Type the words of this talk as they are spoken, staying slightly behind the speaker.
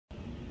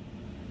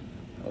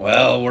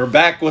Well, we're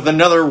back with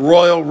another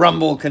Royal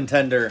Rumble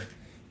contender.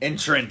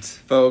 Entrant,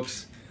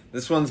 folks.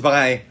 This one's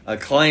by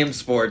Acclaim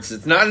Sports.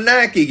 It's not a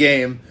knacky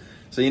game,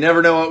 so you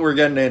never know what we're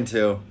getting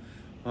into.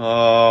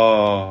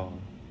 Oh.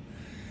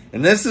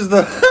 And this is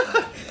the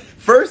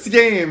first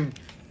game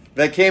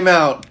that came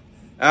out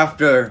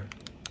after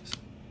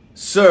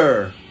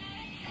Sir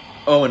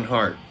Owen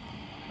Hart.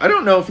 I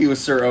don't know if he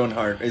was Sir Owen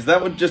Hart. Is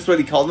that just what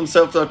he called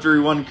himself after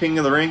he won King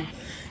of the Ring?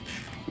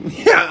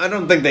 Yeah, I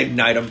don't think they'd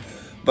knight him.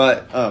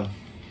 But,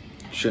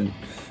 should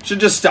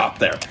just stop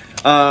there.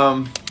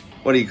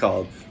 What do you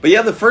call it? But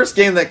yeah, the first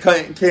game that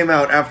came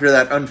out after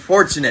that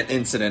unfortunate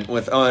incident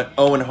with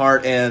Owen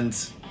Hart and...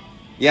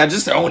 Yeah,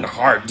 just Owen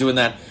Hart doing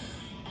that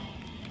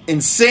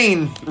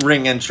insane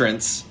ring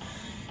entrance.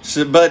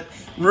 So, but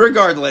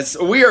regardless,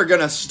 we are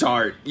going to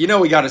start. You know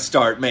we got to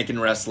start making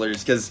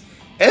wrestlers, because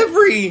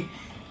every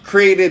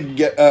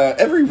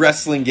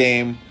wrestling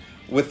game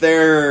with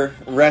their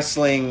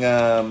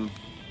wrestling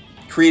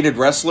created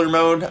wrestler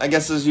mode, I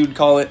guess as you'd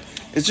call it,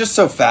 is just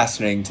so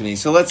fascinating to me.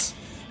 So let's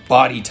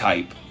body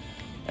type.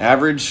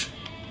 Average.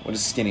 What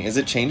is skinny? Is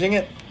it changing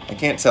it? I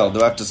can't tell.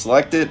 Do I have to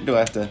select it? Do I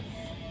have to...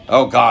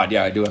 Oh, God,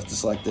 yeah, I do have to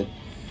select it.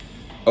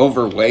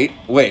 Overweight?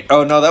 Wait,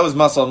 oh, no, that was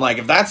muscle. I'm like,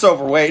 if that's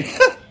overweight...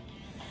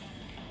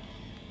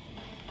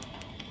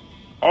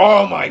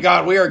 Oh, my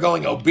God, we are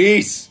going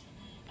obese.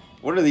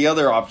 What are the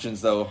other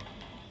options, though?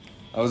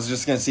 I was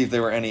just going to see if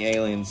there were any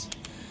aliens.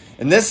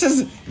 And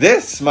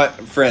this, my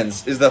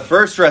friends, is the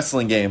first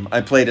wrestling game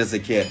I played as a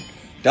kid.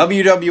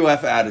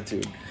 WWF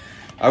Attitude.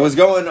 I was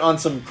going on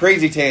some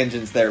crazy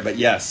tangents there, but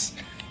yes,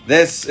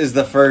 this is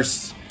the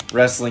first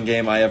wrestling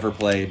game I ever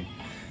played.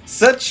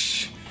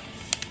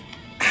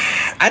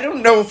 I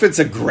don't know if it's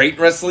a great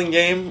wrestling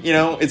game, you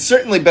know. It's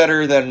certainly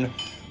better than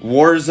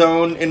War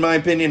Zone, in my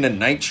opinion, and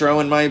Nitro,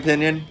 in my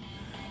opinion.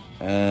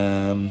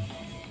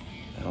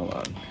 Hold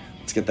on.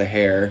 Let's get the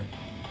hair.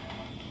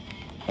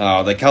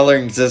 Oh, the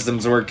coloring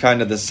systems were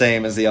kind of the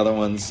same as the other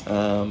ones.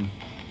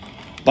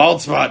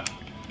 Bald spot.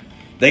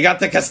 They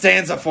got the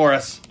Costanza for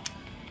us.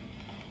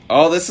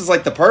 Oh, this is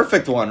like the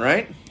perfect one,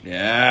 right?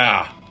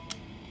 Yeah.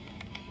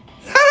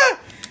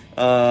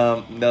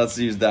 Let's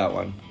use that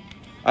one.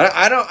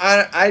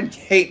 I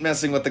hate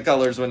messing with the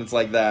colors when it's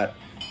like that,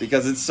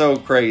 because it's so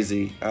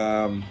crazy.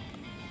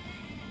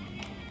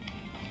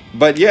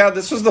 But yeah,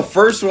 this was the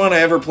first one I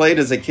ever played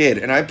as a kid,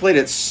 and I played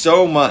it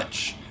so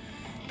much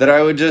that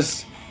I would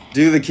just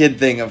do the kid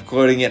thing of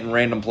quoting it in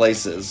random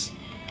places.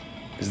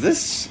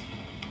 Does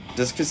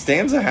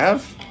Costanza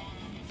have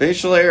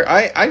facial hair?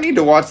 I need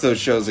to watch those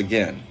shows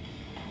again.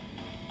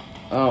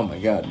 Oh my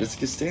God, does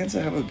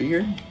Costanza have a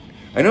beard?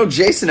 I know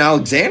Jason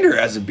Alexander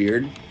has a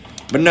beard,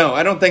 but no,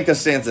 I don't think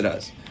Costanza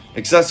does.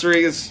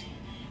 Accessories,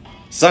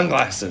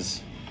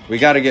 sunglasses. We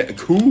gotta get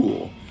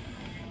cool.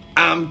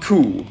 I'm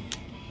cool.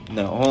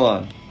 No, hold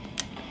on.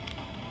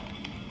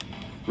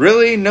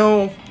 Really?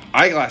 No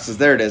eyeglasses.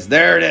 There it is.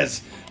 There it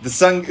is.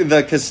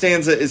 The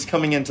Costanza is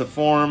coming into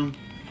form.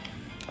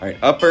 All right,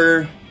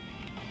 upper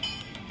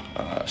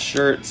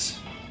shirts.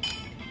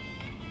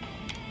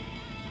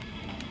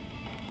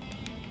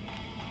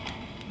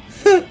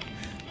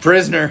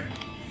 Prisoner.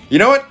 You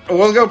know what?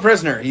 We'll go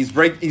prisoner. He's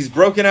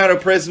broken out of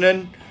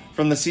prison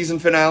from the season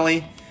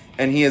finale,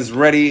 and he is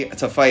ready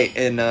to fight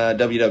in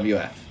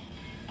WWF.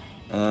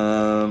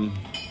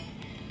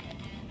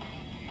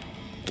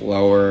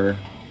 Lower.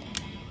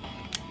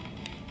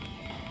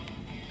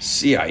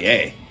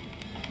 CIA.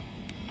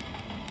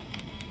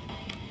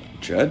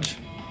 Judge?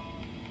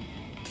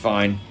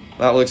 Fine.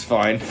 That looks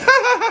fine.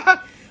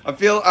 I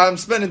feel I'm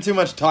spending too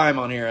much time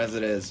on here as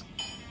it is.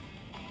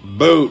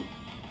 Boot.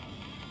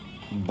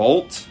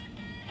 Bolt?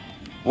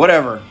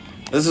 Whatever.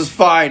 This is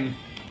fine.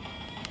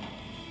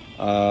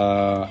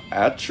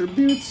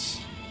 Attributes?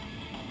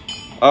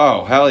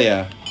 Oh, hell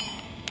yeah.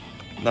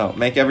 No,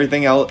 make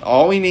everything else.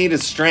 All we need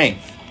is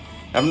strength.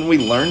 Haven't we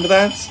learned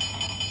that?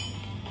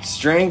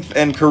 Strength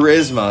and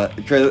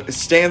charisma.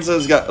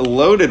 Stanza's got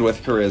loaded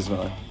with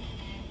charisma.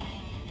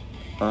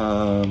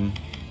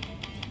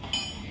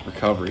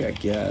 Recovery, I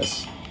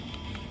guess.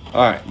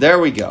 Alright, there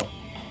we go.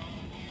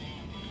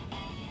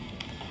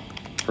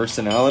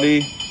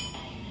 Personality.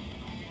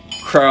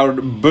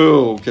 Crowd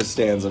boo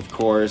Costanza, of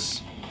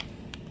course.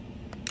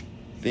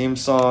 Theme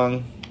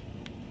song.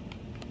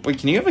 Wait,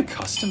 can you have a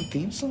custom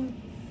theme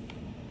song?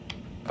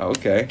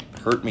 Okay.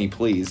 Hurt me,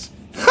 please.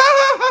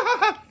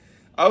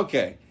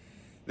 Okay.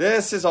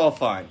 This is all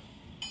fine.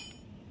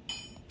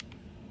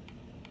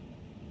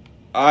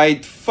 I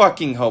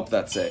fucking hope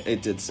that's it.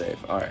 It did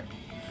save. Alright.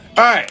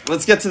 Alright,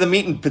 let's get to the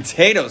meat and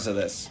potatoes of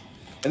this.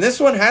 And this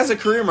one has a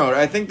career mode.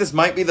 I think this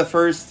might be the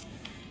first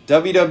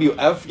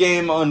WWF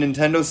game on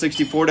Nintendo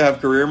 64 to have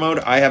career mode.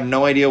 I have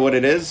no idea what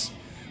it is.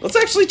 Let's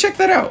actually check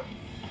that out.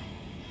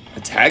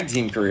 A tag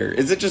team career.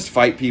 Is it just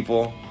fight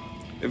people?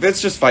 If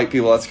it's just fight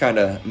people, that's kind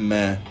of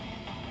meh.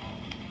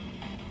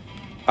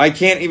 I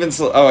can't even...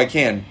 Oh, I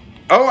can.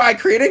 Oh, I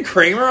created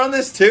Kramer on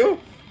this too?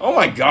 Oh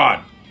my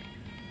God.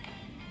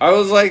 I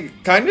was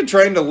like kind of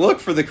trying to look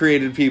for the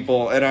created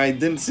people and I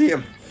didn't see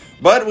him.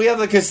 But we have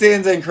the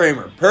Costanza and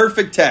Kramer.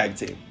 Perfect tag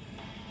team.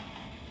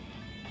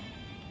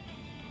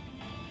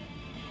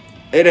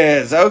 It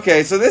is.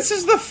 Okay, so this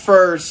is the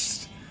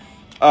first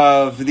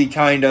of the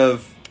kind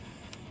of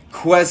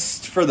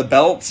quest for the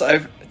belts.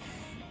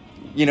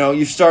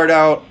 You start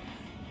out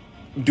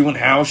doing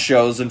house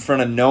shows in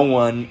front of no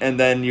one, and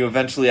then you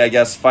eventually, I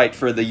guess, fight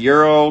for the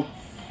Euro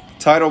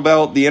title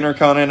belt, the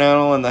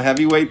Intercontinental, and the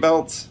heavyweight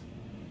belts.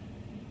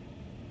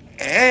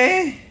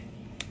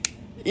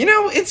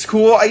 It's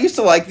cool. I used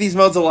to like these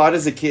modes a lot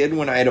as a kid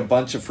when I had a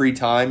bunch of free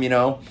time,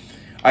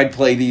 I'd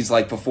play these,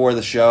 like, before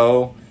the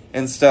show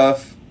and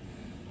stuff.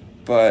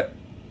 But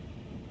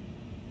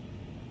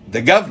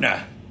the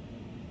Governor.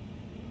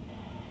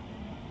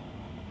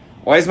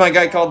 Why is my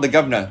guy called the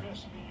Governor?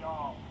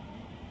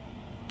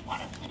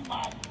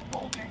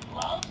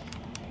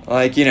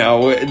 Like,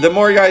 the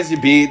more guys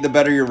you beat, the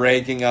better your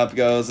ranking up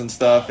goes and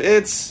stuff.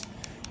 It's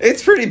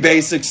pretty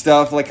basic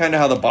stuff, like kind of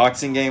how the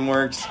boxing game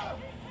works.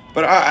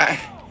 But I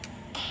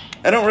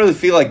don't really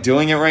feel like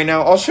doing it right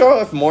now. I'll show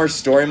off more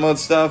story mode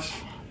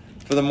stuff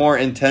for the more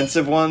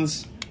intensive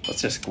ones.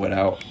 Let's just quit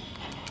out.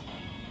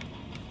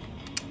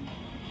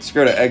 Let's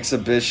go to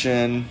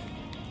exhibition.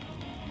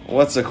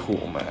 What's a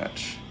cool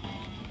match?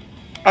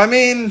 I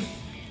mean,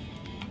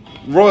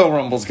 Royal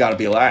Rumble's got to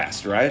be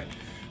last, right?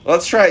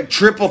 Let's try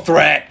triple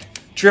threat.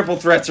 Triple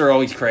threats are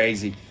always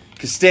crazy.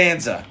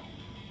 Costanza.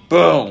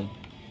 Boom.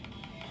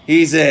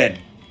 He's in.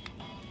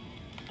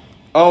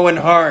 Owen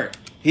Hart.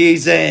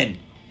 He's in.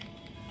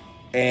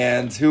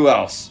 And who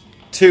else?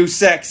 Too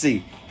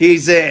Sexy.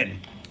 He's in.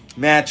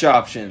 Match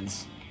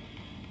options.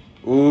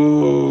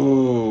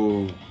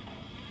 Ooh.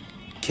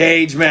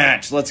 Cage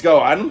match. Let's go.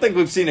 I don't think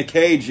we've seen a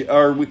cage.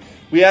 Or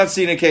we have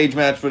seen a cage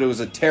match, but it was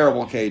a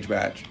terrible cage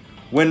match.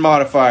 Win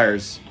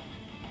modifiers.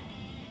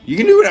 You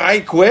can do an I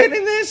quit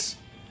in this?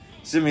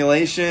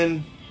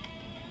 Simulation.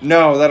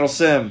 No, that'll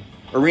sim.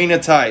 Arena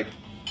type.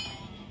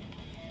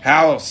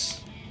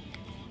 House.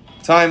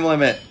 Time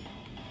limit.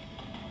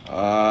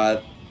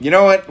 You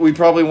know what? We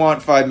probably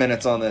want 5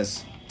 minutes on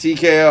this.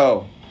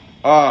 TKO.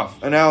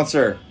 Off.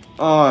 Announcer.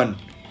 On.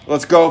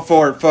 Let's go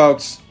for it,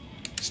 folks.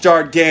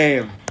 Start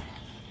game.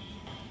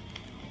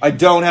 I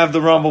don't have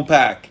the Rumble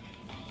Pack.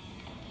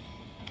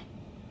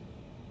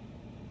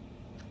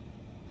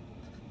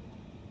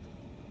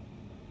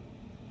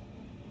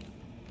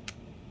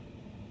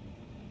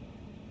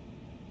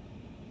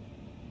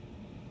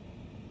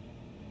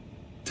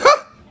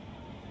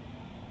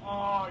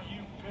 Oh,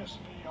 you piss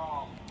me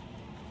off.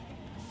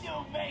 You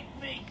make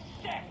me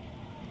sick.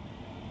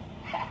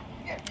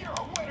 If you're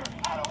a winner,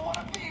 I don't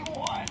want to be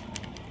one.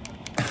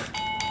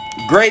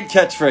 Great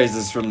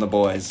catchphrases from the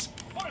boys.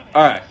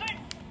 All right.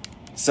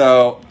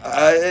 So,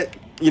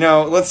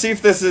 let's see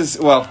if this is,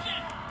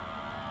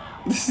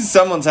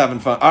 someone's having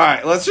fun. All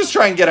right, let's just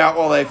try and get out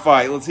while they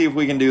fight. Let's see if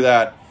we can do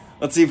that.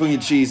 Let's see if we can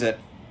cheese it.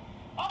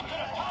 Up to the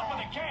top of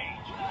the cage.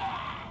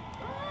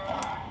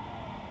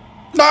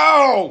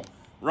 No!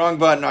 Wrong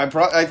button.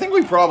 I think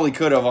we probably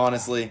could have,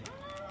 honestly.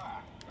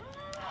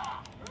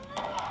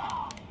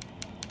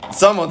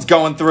 Someone's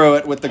going through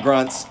it with the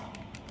grunts.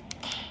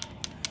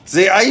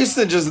 See,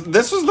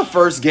 this was the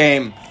first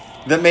game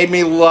that made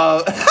me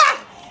love,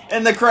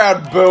 and the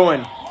crowd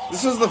booing.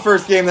 This was the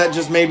first game that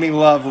just made me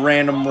love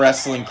random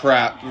wrestling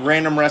crap,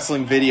 random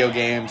wrestling video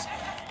games.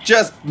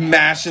 Just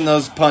mashing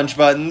those punch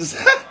buttons.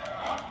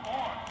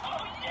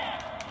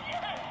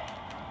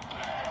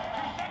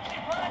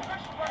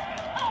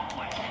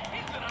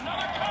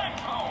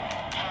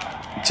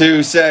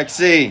 Too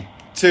sexy.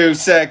 Too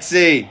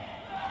sexy.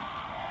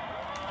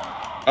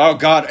 Oh,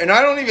 God. And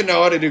I don't even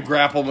know how to do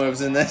grapple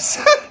moves in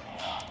this.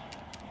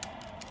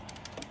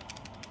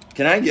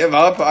 Can I give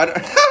up?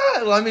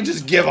 Let me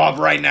just give up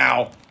right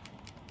now.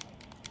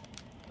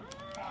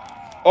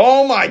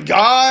 Oh, my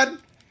God.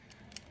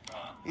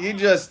 He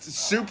just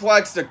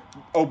suplexed a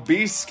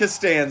obese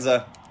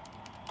Costanza.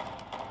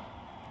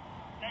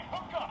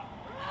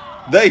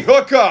 They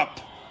hook up.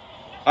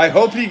 I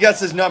hope he gets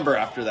his number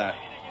after that.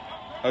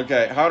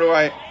 Okay, how do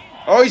I...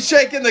 Oh, he's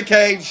shaking the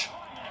cage.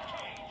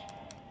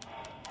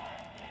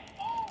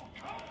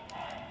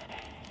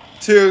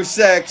 Too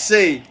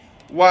sexy.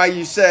 Why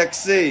you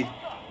sexy?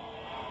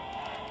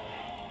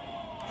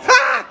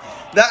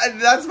 Ha!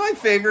 That's my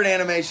favorite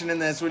animation in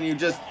this, when you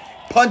just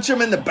punch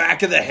him in the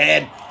back of the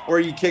head or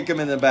you kick him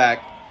in the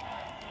back.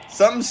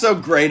 Something so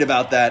great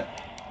about that.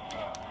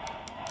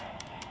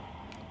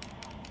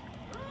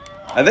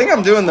 I think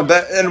I'm doing the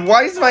best. And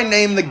why is my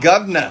name the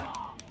Governor?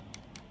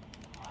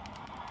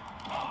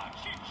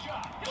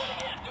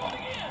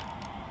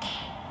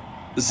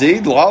 See,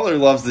 Lawler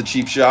loves the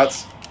cheap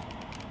shots.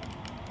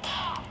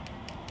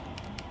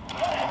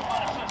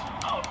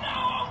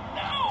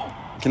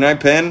 Can I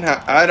pin?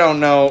 I don't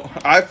know.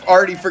 I've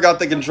already forgot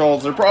the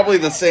controls. They're probably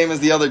the same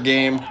as the other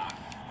game.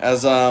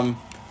 As, what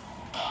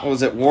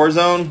was it, War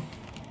Zone?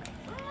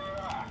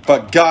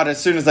 But, God,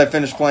 as soon as I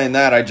finished playing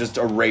that, I just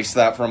erased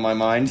that from my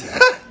mind.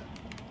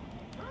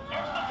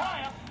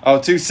 Oh,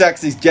 Too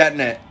Sexy's getting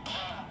it.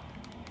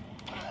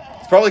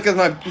 It's probably because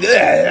my...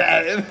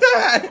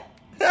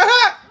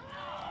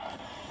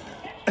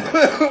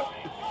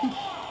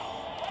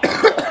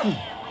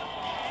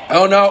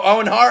 Oh no,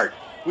 Owen Hart.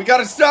 We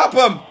gotta stop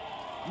him.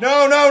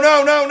 No, no,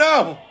 no, no,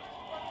 no.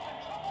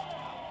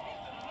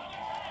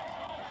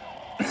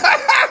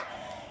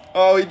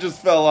 Oh, he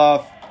just fell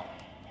off.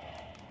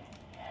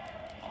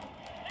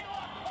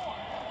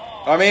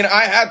 I mean,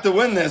 I have to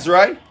win this,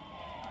 right?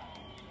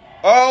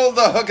 Oh,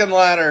 the hook and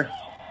ladder.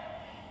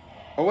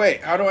 Oh,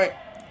 wait, how do I...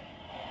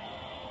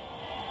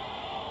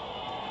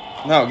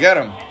 No, get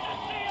him.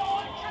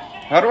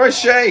 How do I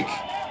shake?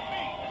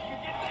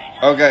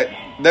 Okay,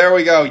 there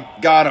we go.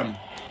 Got him.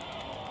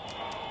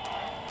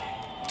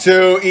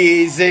 Too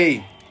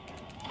easy.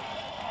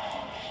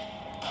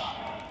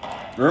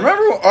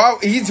 Remember, oh,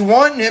 he's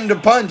wanting him to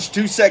punch.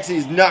 Too Sexy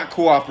is not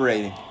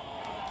cooperating.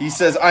 He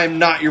says, I'm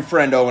not your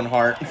friend, Owen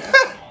Hart.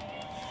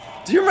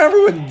 Do you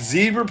remember when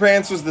zebra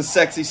pants was the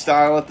sexy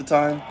style at the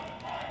time?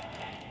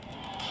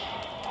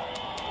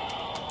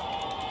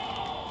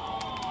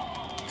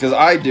 Because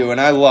I do, and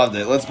I loved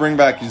it. Let's bring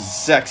back his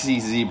sexy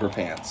zebra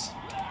pants.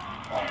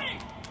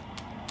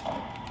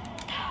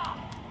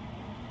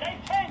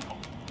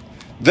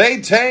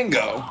 They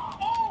tango.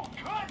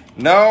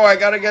 No, I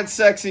gotta get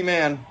sexy,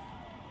 man.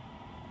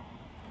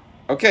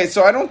 Okay,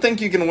 so I don't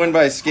think you can win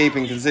by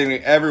escaping,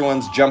 considering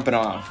everyone's jumping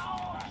off.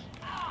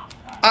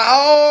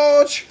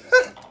 Ouch!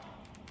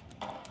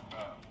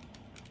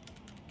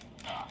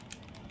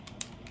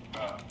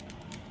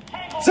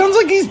 Sounds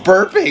like he's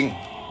burping.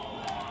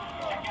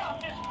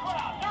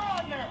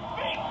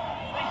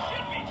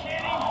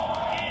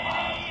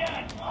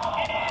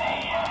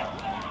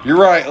 You're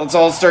right, let's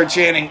all start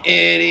chanting,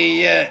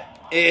 idiot,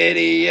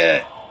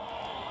 idiot.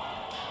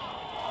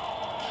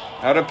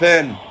 How to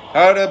pin,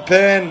 how to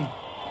pin.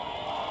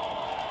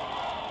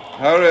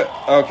 How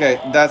to,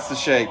 okay, that's the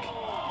shake.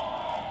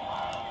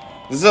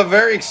 This is a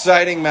very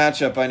exciting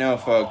matchup, I know,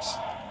 folks.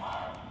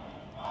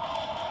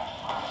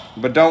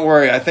 But don't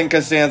worry, I think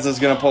Costanza's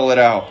going to pull it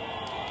out.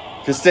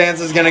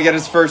 Costanza's going to get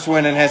his first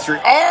win in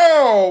history.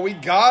 Oh, we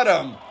got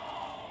him.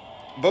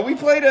 But we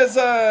played as,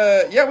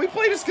 we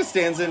played as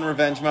Costanza in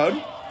revenge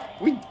mode.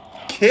 We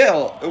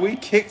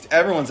kicked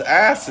everyone's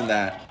ass in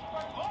that.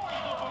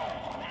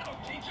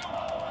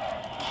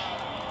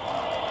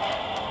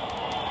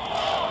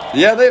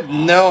 Yeah, they have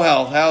no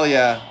health. Hell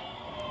yeah.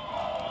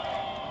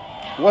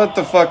 What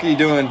the fuck are you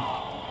doing?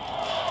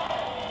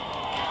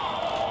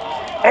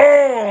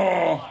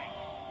 Oh!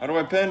 How do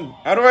I pin?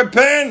 How do I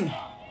pin?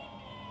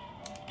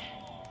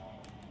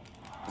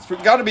 It's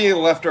got to be a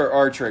left or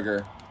R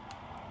trigger.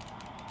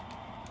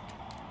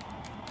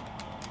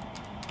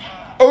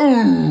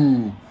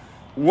 Oh!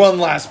 One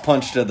last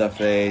punch to the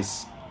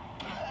face.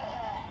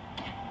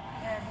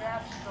 And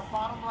that's the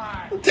bottom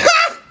line.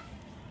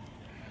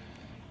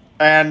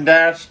 And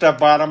that's the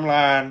bottom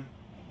line.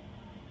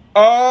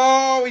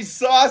 Oh, he's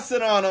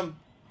saucing on him.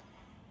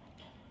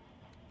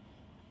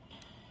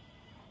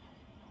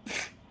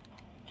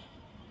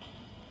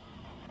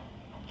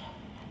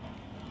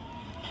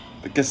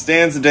 The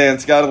Costanza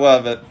dance, gotta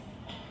love it.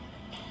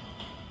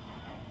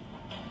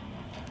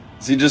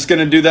 Is he just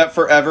gonna do that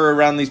forever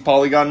around these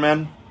polygon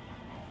men?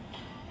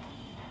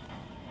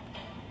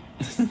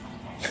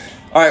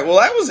 Alright, well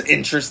that was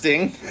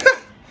interesting.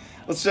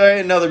 Let's try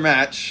another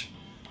match.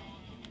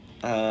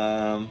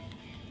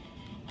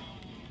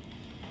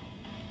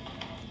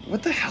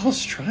 What the hell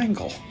is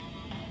triangle?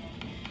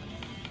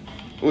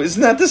 Oh,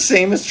 isn't that the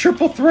same as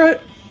triple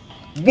threat?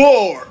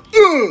 War!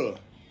 Ugh!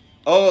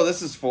 Oh,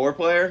 this is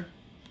 4-player?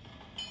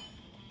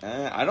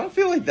 I don't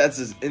feel like that's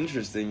as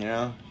interesting, you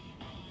know?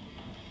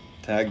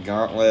 Tag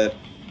gauntlet.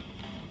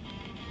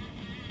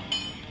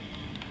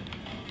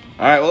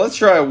 Alright, well, let's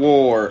try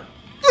war.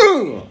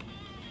 Ugh!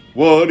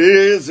 What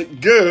is it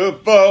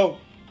good for?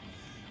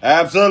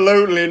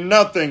 Absolutely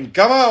nothing.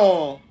 Come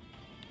on!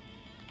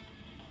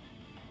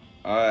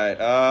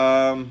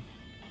 Alright,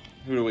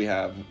 who do we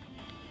have?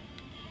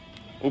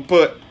 We'll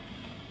put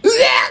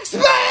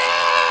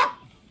X-Pac!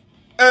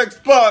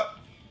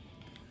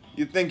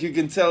 You think you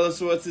can tell us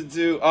what to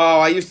do? Oh,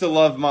 I used to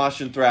love Mosh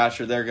and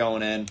Thrasher. They're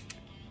going in.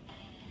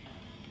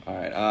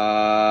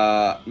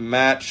 Alright,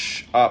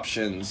 match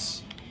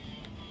options.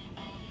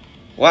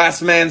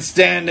 Last man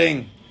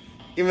standing.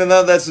 Even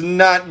though that's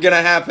not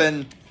gonna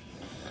happen.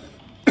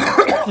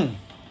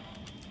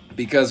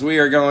 Because we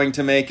are going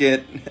to make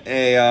it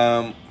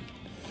a,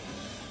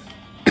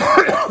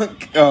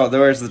 oh,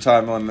 there's the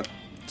time limit.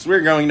 So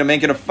we're going to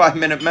make it a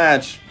 5-minute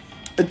match.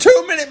 A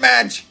 2-minute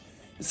match!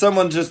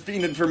 Someone just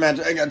fiended for a match.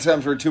 I got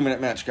time for a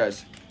 2-minute match,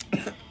 guys.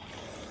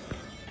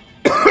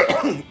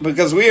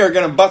 Because we are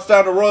going to bust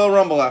out a Royal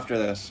Rumble after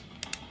this.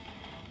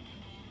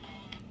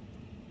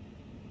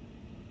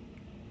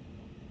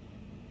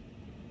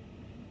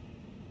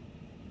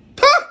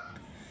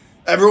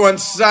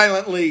 Everyone's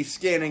silently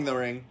scanning the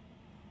ring.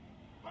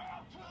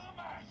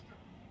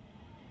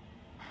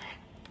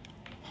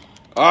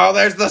 Oh,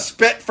 there's the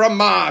spit from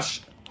Mosh.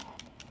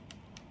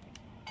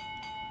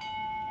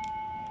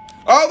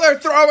 Oh, they're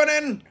throwing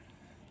in.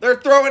 They're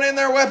throwing in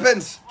their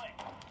weapons.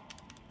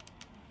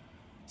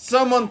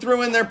 Someone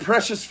threw in their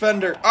precious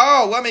fender.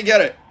 Oh, let me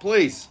get it,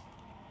 please.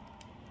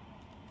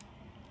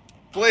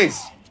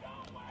 Please.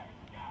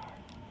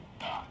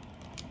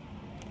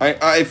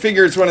 I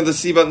figure it's one of the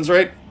C buttons,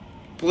 right?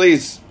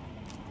 Please.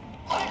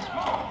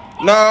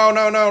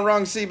 No,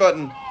 wrong C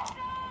button.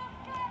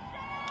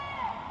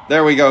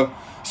 There we go.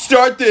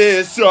 Start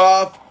this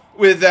off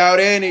without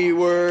any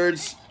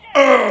words.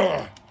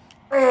 Come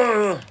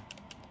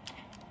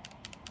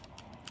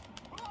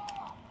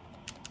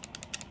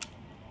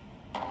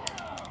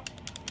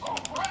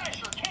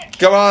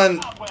on,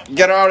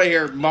 get out of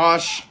here,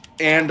 Mosh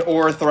and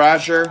or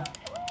Thrasher.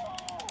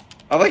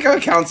 I like how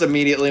it counts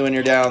immediately when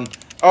you're down.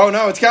 Oh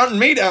no, it's counting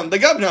me down, the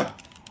governor.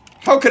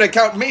 How could it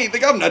count me, the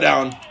governor,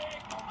 down?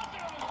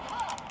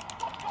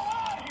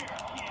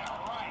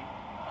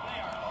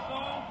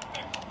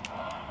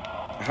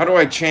 How do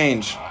I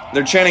change?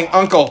 They're chanting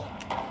uncle.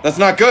 That's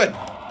not good.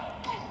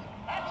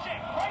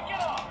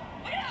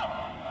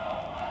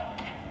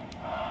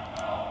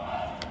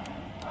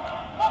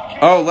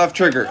 Oh, left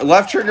trigger.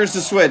 Left trigger's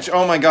the switch.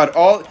 Oh my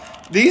god.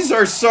 These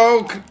are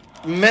so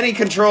many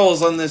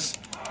controls on this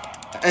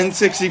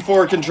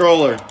N64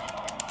 controller.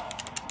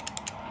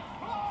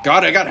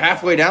 God, I got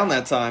halfway down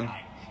that time.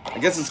 I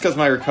guess it's because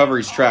my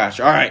recovery's trash.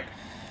 Alright.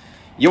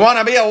 You want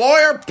to be a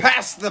lawyer?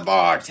 Pass the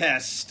bar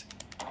test.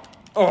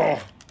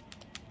 Oh.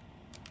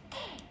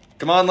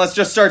 Come on, let's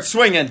just start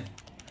swinging.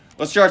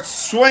 Let's start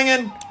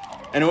swinging.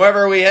 And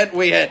whoever we hit,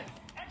 we hit.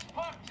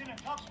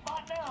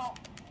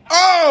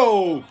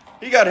 Oh!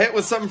 He got hit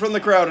with something from the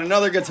crowd.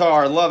 Another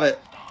guitar. Love it.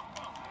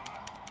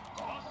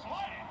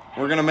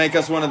 We're going to make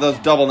us one of those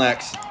double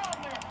necks.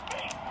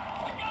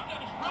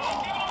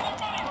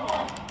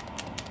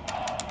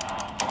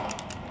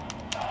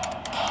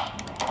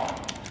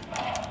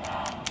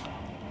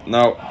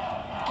 No.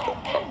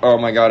 Oh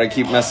my god, I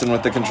keep messing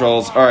with the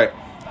controls. Alright.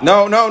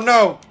 No.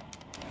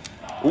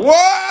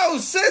 Whoa!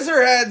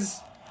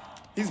 Scissorheads!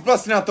 He's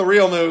busting out the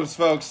real moves,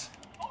 folks.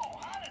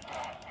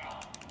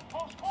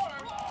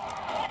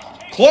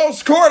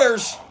 Close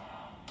quarters!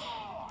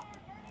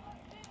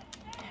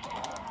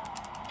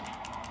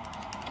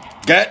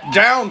 Get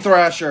down,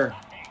 Thrasher!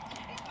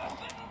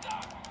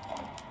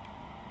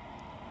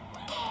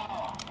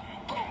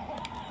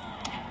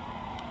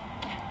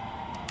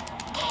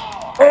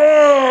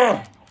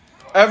 Ugh!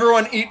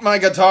 Everyone eat my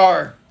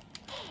guitar.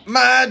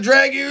 My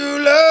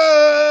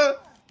Dragula!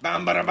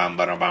 Bum bada bum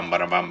bada bum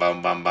bada bum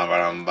bum bum bum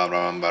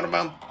bum bum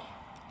bum.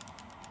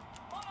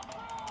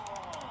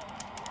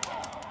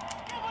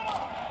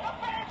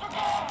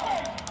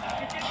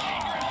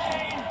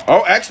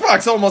 Oh,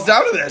 Xbox almost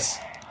out of this.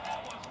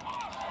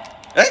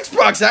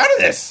 Xbox out of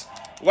this.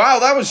 Wow,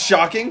 that was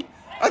shocking.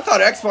 I thought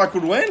Xbox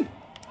would win.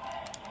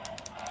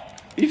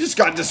 He just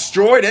got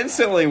destroyed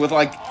instantly with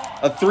like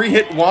a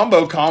 3-hit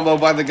wombo combo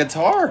by the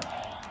guitar.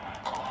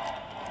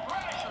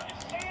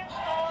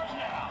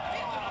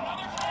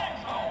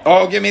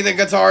 Oh, give me the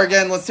guitar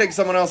again. Let's take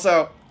someone else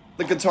out.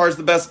 The guitar's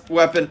the best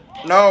weapon.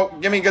 No,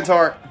 give me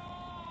guitar.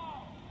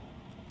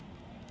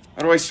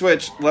 How do I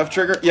switch? Left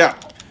trigger? Yeah.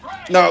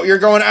 No, you're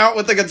going out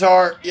with the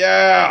guitar.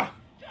 Yeah.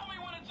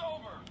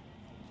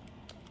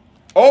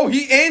 Oh,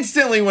 he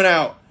instantly went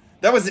out.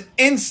 That was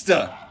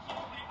insta.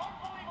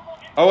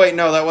 Oh, wait,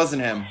 no, that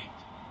wasn't him.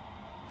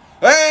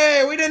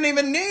 Hey, we didn't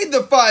even need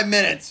the 5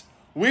 minutes.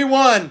 We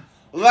won.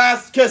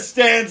 Last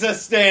Costanza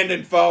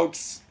standing,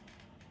 folks.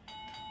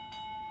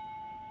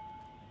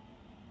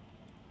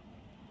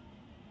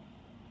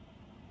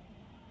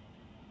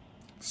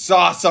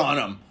 Sauce on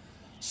them.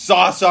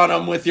 Sauce on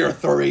them with your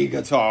 3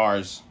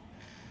 guitars.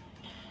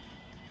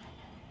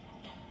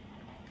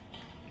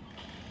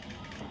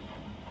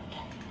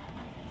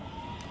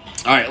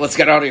 All right, let's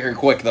get out of here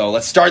quick, though.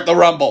 Let's start the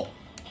Rumble.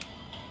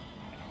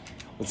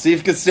 Let's see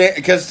if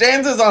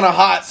Costanza's on a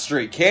hot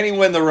streak. Can he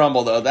win the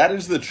Rumble, though? That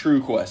is the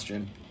true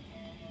question.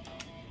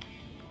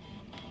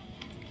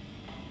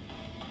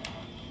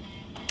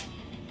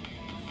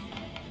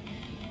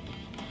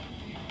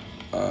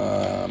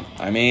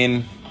 I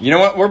mean, you know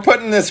what? We're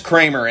putting this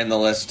Kramer in the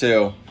list,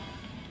 too.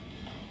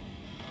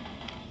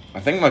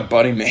 I think my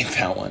buddy made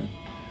that one.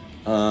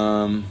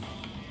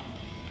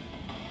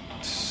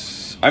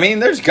 I mean,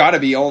 there's got to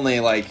be only,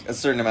 like, a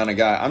certain amount of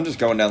guys. I'm just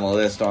going down the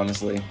list,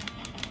 honestly.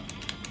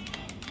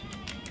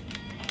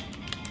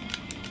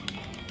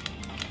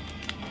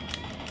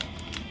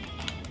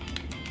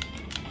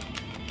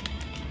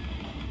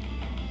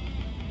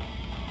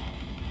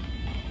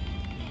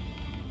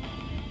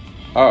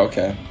 Oh,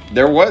 okay.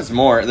 There was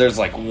more. There's,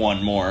 like,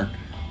 one more.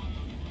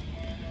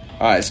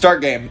 All right,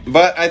 start game.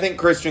 But I think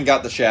Christian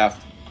got the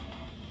shaft.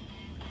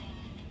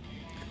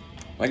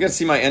 Am I going to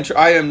see my entrance?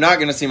 I am not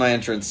going to see my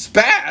entrance.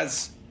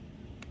 Spaz!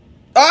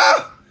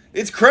 Ah!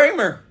 It's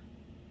Kramer.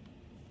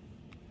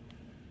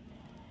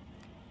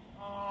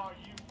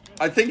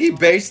 I think he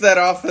based that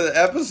off the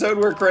episode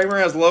where Kramer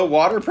has low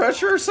water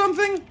pressure or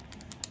something.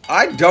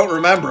 I don't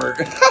remember.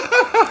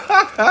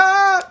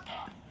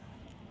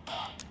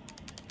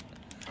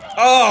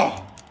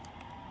 Oh!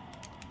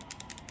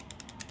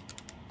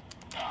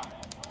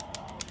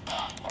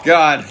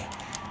 God.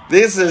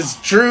 This is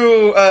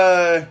true,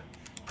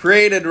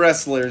 created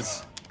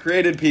wrestlers.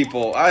 Created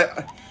people.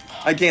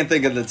 I can't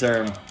think of the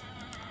term.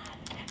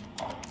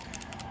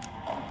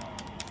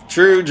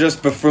 True,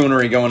 just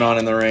buffoonery going on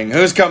in the ring.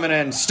 Who's coming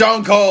in?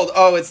 Stone Cold.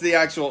 Oh, it's the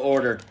actual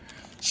order.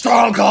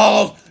 Stone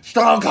Cold!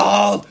 Stone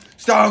Cold!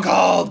 Stone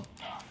Cold!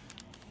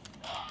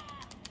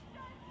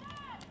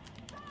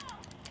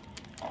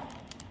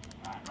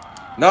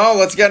 No,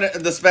 let's get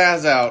the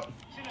spaz out.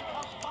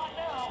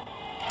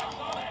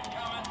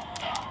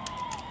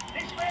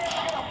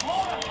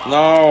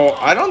 No,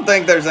 I don't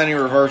think there's any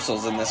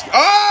reversals in this.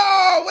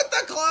 Oh, with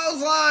the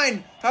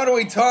clothesline! How do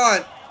we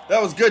taunt?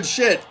 That was good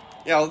shit.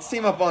 Yeah, let's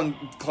team up on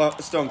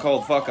Stone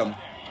Cold. Fuck him.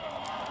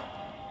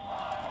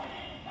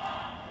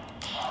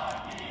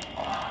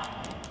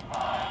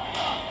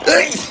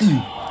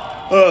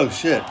 Oh,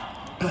 shit.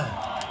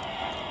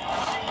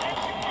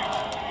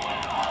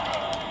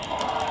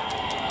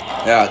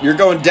 Yeah, you're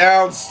going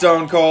down,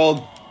 Stone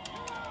Cold.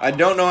 I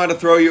don't know how to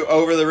throw you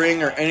over the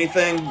ring or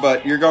anything,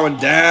 but you're going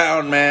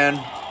down, man.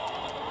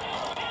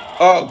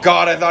 Oh,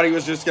 God, I thought he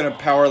was just going to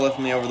power lift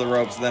me over the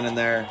ropes then and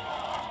there.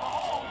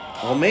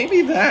 Well,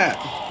 maybe that.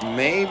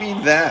 Maybe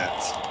that.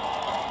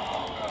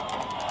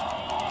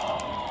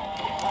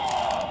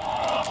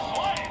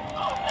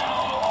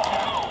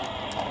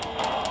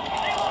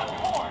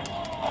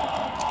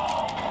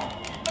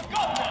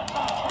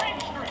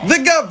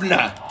 The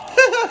governor!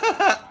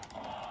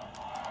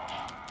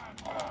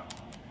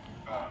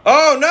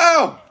 Oh,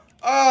 no!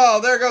 Oh,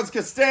 there goes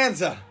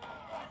Costanza.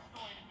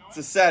 It's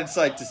a sad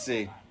sight to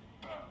see.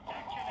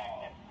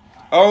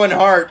 Owen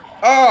Hart.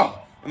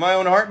 Oh, am I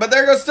Owen Hart? But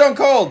there goes Stone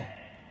Cold.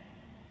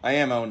 I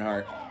am Owen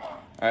Hart.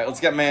 All right, let's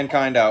get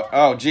Mankind out.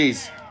 Oh,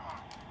 jeez.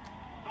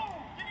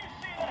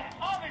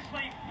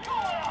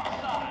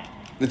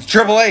 It's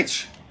Triple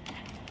H.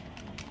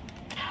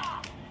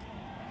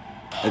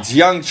 It's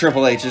young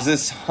Triple H. Is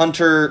this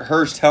Hunter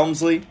Hearst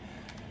Helmsley?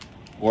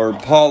 Or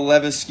Paul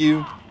Levesque?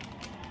 No,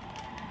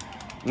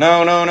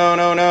 no, no,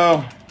 no,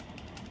 no.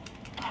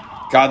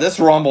 God, this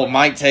Rumble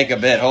might take a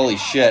bit. Holy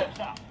shit.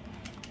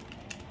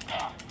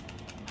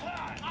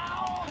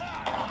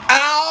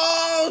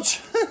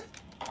 Ouch!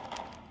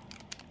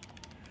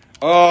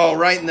 Oh,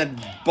 right in the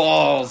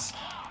balls.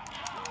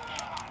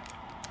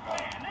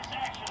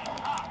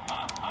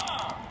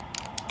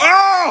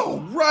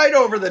 Oh, right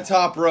over the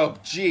top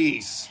rope.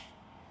 Jeez.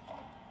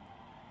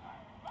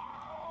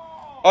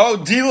 Oh,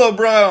 D'Lo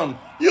Brown.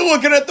 You're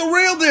looking at the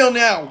real deal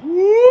now.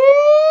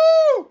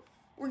 Woo!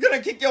 We're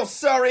gonna kick your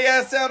sorry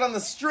ass out on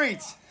the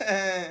streets.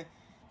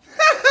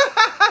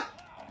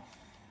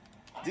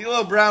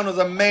 D'Lo Brown was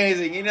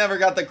amazing. He never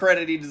got the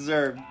credit he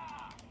deserved.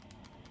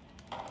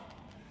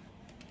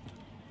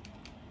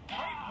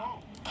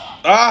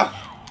 Ah!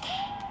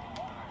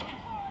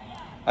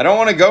 I don't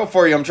want to go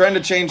for you. I'm trying to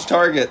change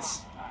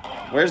targets.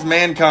 Where's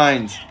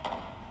Mankind?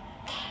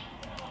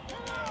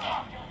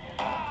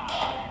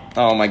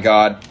 Oh my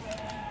god.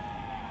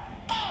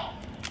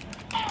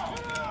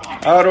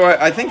 How do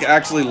I think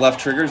actually left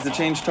triggers to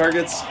change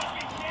targets.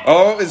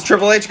 Oh, is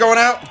Triple H going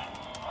out?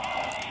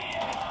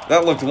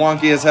 That looked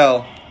wonky as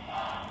hell.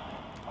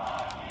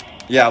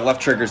 Yeah,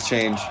 left triggers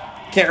change.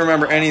 Can't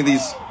remember any of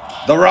these.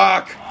 The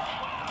Rock!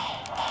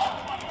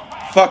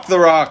 Fuck The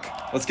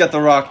Rock. Let's get The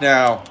Rock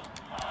now.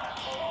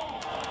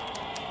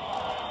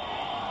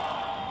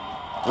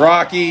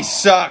 Rocky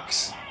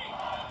sucks.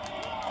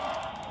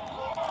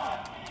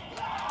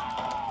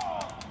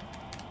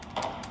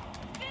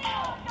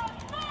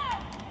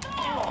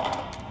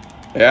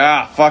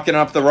 Yeah, fucking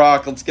up The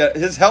Rock. Let's get...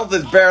 His health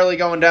is barely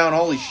going down.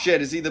 Holy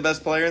shit, is he the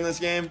best player in this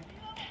game?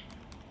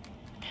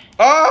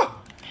 Oh!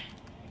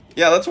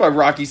 Yeah, that's why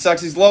Rocky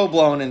sucks. He's low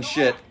blowing and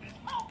shit.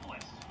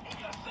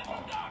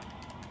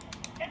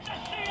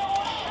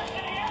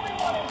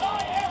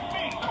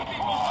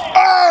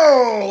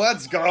 Oh,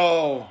 let's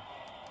go.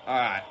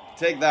 Alright,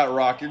 take that,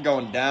 Rock. You're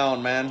going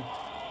down, man.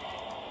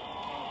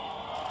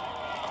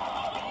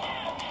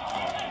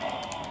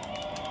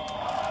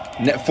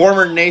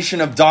 Former Nation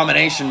of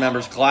Domination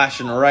members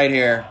clashing right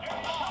here.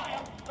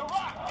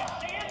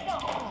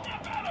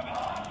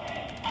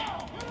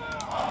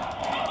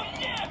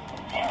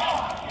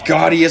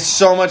 God, he has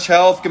so much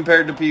health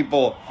compared to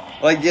people.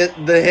 Like,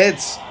 the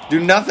hits do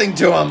nothing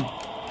to him.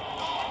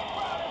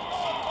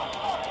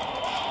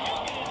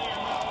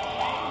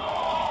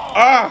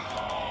 Ah!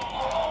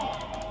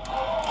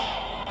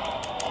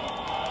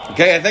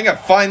 Okay, I think I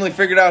finally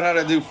figured out how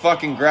to do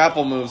fucking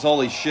grapple moves.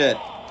 Holy shit.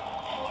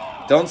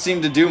 Don't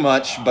seem to do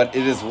much, but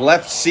it is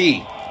left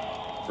C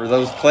for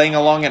those playing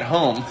along at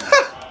home.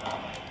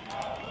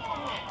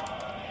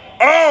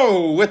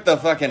 Oh, with the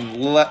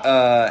fucking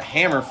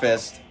hammer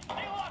fist.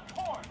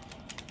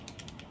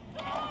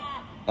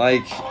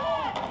 Like,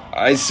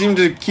 I seem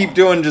to keep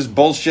doing just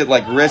bullshit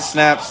like wrist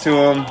snaps to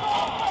him.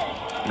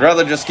 I'd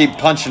rather just keep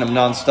punching him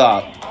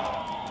nonstop.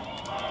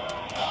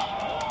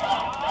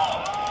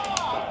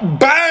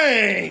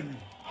 Bang!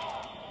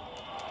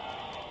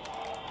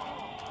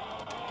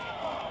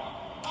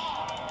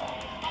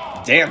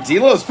 Damn,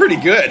 D'Lo's pretty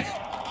good.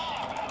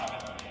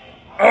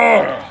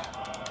 Ugh.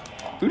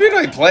 Who did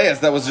I play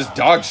as that was just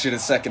dog shit a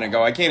second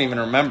ago? I can't even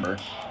remember.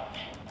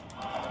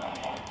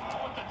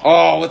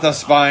 Oh, with a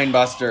spine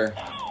buster.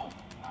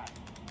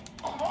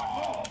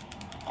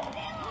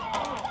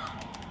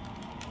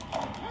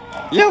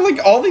 Yeah, like,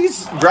 all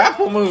these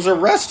grapple moves are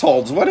rest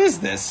holds. What is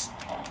this?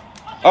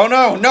 Oh,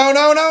 no. No,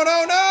 no, no,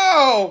 no,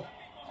 no!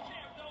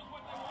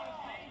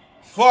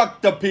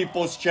 Fuck the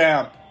People's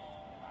Champ.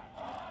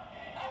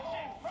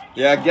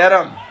 Yeah, get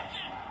him.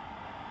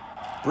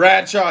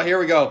 Bradshaw, here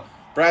we go.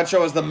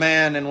 Bradshaw is the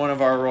man in one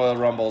of our Royal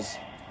Rumbles.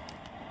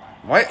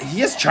 Why?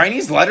 He has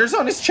Chinese letters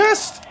on his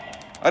chest?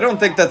 I don't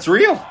think that's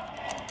real.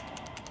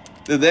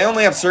 Do they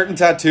only have certain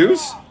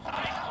tattoos?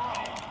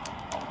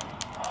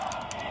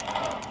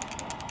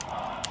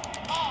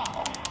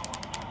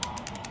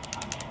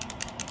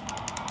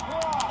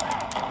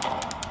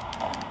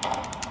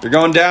 You're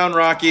going down,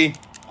 Rocky.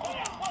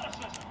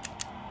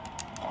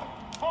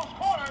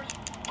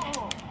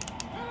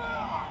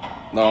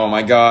 Oh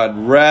my God.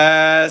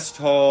 Rest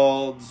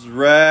holds.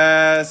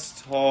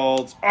 Rest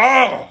holds.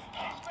 Oh!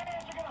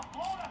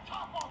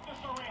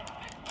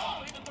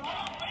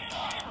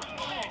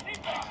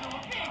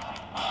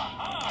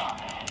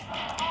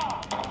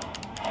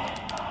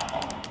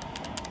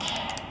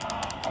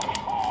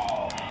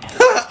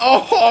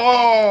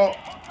 Oh!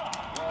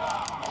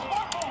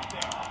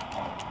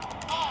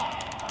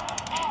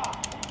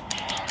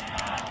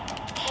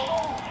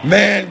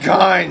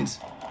 Mankind!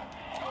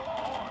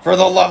 For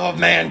the love of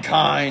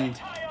mankind!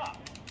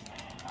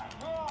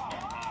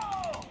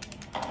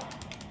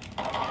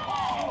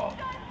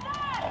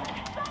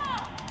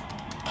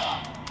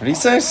 What did he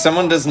say?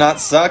 Someone does not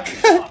suck?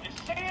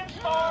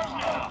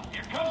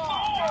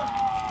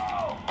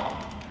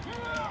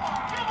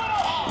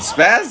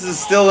 Spaz is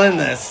still in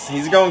this.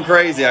 He's going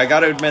crazy. I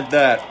gotta admit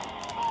that.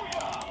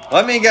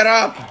 Let me get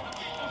up.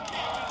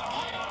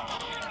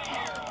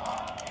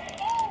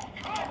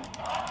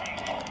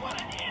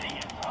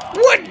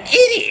 What an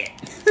idiot.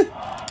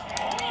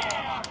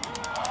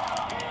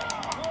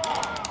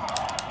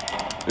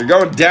 You're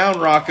going down,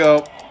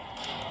 Rocco.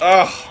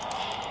 Ugh.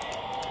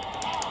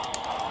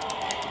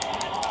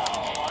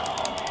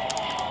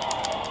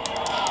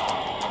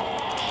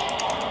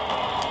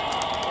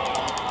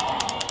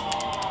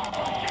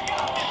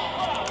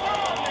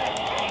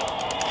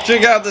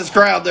 Check out this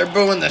crowd. They're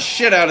booing the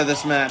shit out of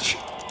this match.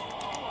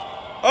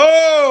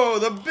 Oh,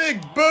 the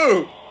big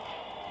boot.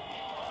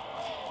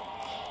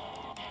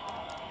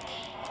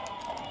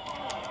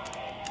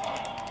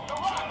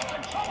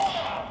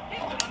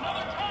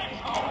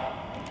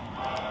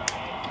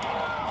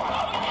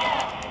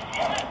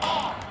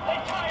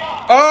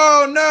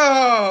 Oh,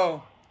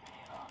 no.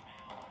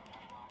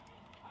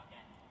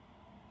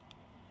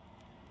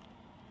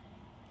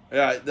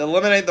 Yeah,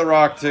 eliminate The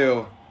Rock,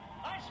 too.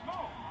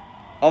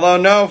 Although,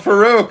 no,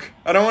 Farouk.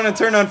 I don't want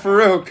to turn on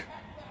Farouk.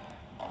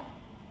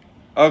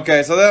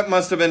 Okay, so that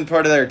must have been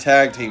part of their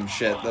tag team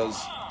shit, those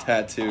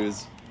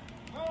tattoos.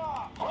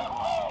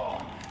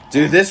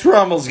 Dude, this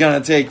Rumble's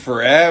gonna take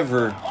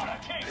forever.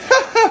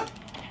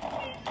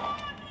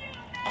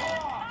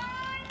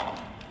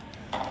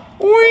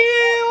 We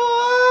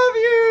love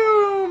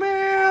you,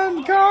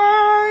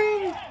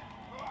 mankind.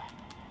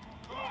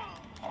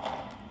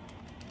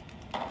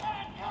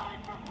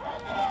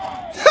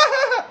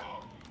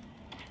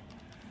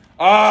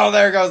 Oh,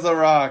 there goes The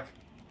Rock.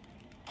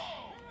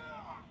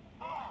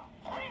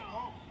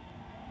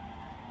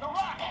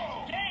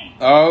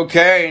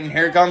 Okay, and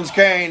here comes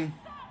Kane.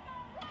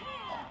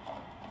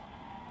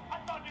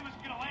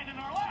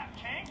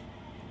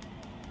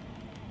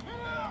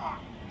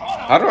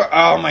 How do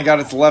I, oh my God,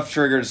 it's left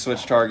trigger to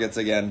switch targets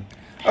again.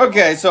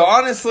 Okay, so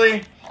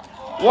honestly,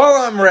 while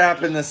I'm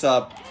wrapping this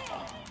up,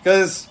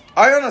 because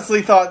I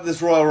honestly thought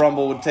this Royal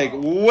Rumble would take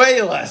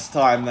way less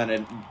time than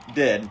it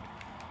did.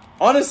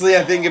 Honestly,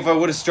 I think if I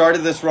would have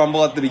started this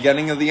Rumble at the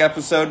beginning of the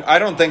episode, I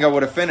don't think I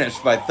would have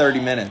finished by 30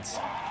 minutes.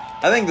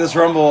 I think this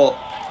Rumble,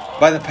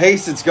 by the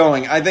pace it's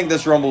going, I think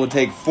this Rumble would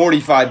take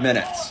 45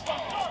 minutes.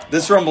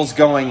 This Rumble's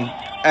going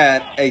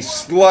at a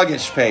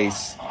sluggish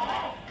pace.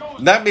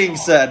 That being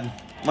said,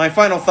 my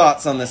final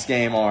thoughts on this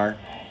game are,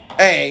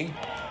 A,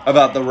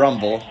 about the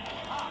Rumble.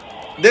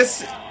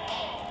 This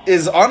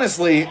is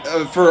honestly,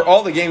 for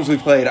all the games we've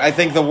played, I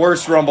think the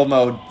worst Rumble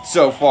mode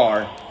so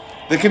far.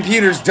 The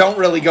computers don't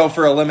really go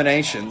for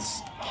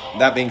eliminations.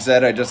 That being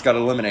said, I just got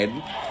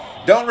eliminated.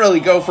 Don't really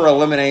go for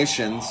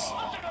eliminations.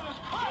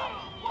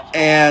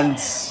 And,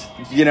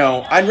 you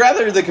know, I'd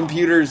rather the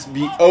computers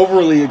be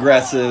overly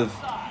aggressive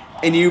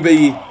and you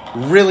be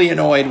really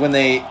annoyed when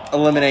they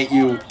eliminate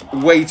you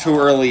way too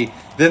early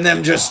than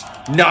them just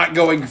not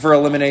going for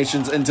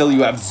eliminations until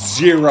you have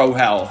 0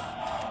 health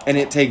and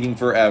it taking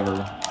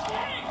forever.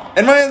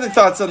 And my other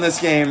thoughts on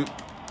this game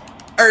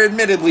are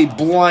admittedly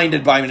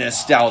blinded by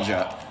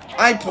nostalgia.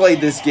 I played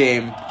this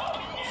game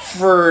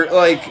for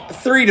like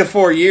 3 to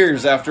 4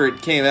 years after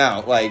it came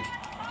out. Like,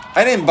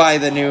 I didn't buy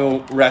the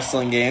new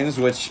wrestling games,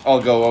 which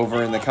I'll go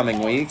over in the coming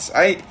weeks.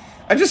 I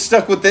just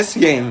stuck with this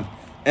game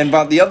and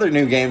bought the other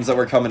new games that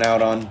were coming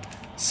out on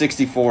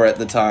 64 at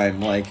the time.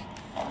 Like,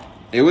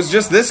 it was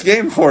just this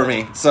game for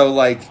me. So,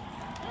 like,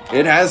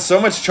 it has so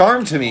much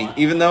charm to me,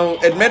 even though,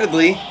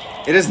 admittedly,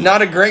 it is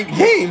not a great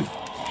game.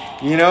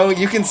 You know,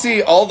 you can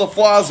see all the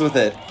flaws with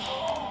it.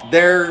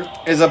 There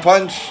is a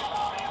punch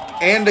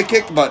and a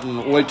kick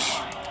button, which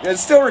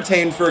It's still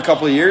retained for a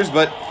couple of years,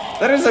 but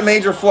that is a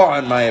major flaw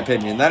in my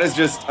opinion. That is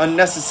just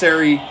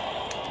unnecessary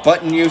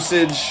button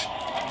usage.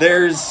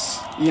 There's,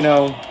 you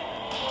know,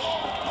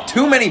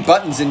 too many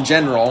buttons in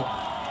general,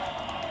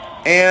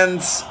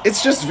 and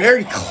it's just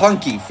very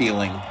clunky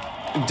feeling.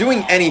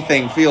 Doing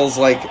anything feels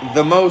like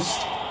the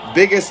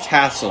biggest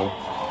hassle.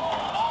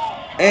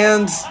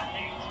 And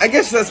I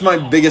guess that's my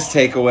biggest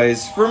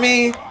takeaways. For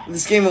me,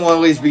 this game will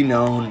always be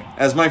known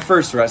as my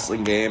first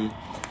wrestling game,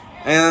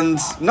 and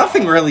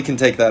nothing really can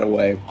take that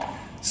away.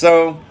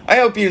 So, I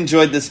hope you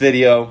enjoyed this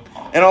video,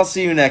 and I'll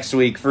see you next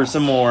week for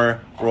some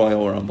more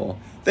Royal Rumble.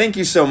 Thank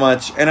you so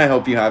much, and I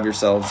hope you have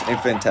yourselves a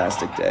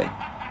fantastic day.